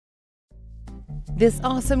This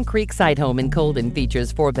awesome creekside home in Colden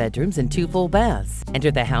features 4 bedrooms and 2 full baths.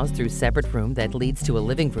 Enter the house through separate room that leads to a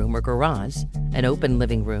living room or garage. An open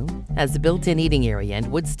living room has a built-in eating area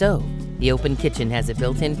and wood stove. The open kitchen has a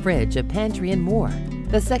built-in fridge, a pantry, and more.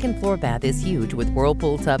 The second floor bath is huge with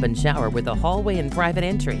whirlpool tub and shower with a hallway and private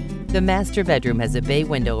entry. The master bedroom has a bay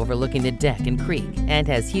window overlooking the deck and creek and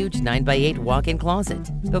has huge 9x8 walk-in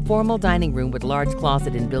closet. The formal dining room with large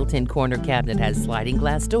closet and built-in corner cabinet has sliding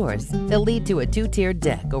glass doors that lead to a 2-tiered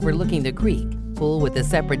deck overlooking the creek, pool with a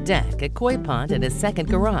separate deck, a koi pond, and a second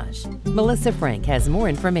garage. Melissa Frank has more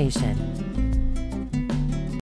information.